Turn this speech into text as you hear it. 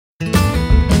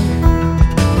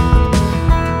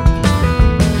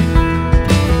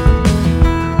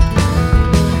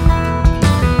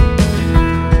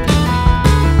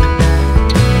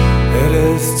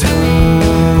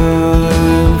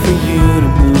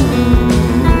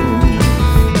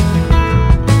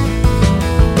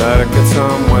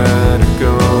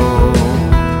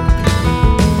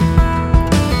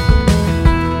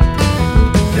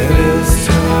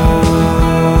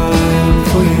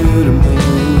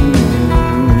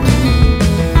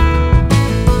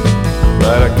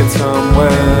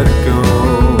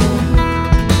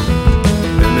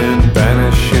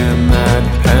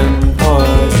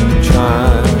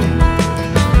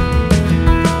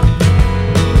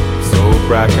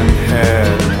cracking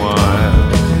head and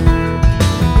wild.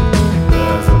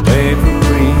 There's a late for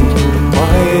green.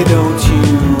 Why don't you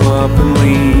up and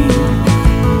leave?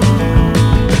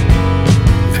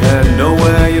 You've had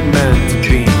nowhere you're meant to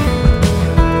be.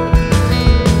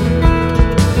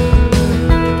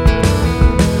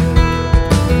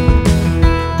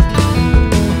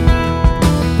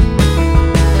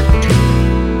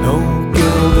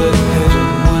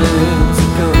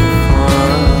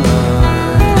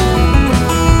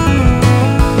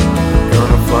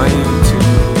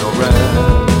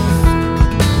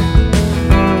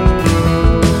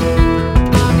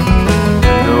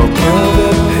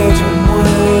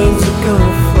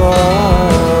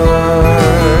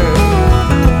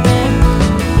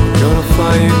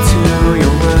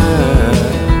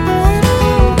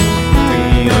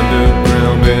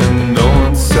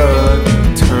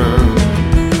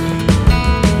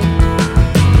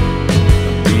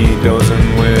 Dozing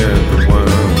with the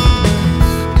worms.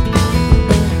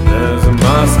 There's a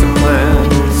master plan.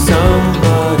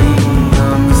 Somebody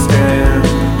understand.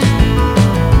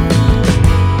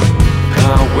 I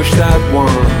wish that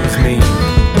one was me.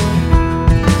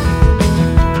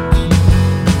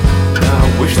 I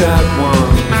wish that one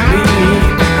was me.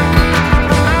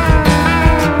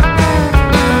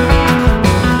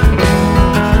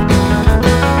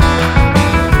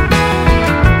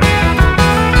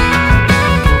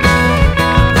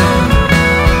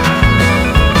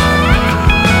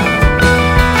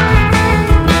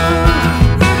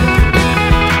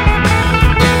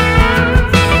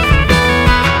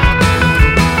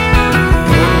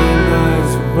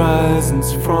 Horizons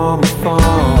from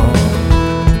afar.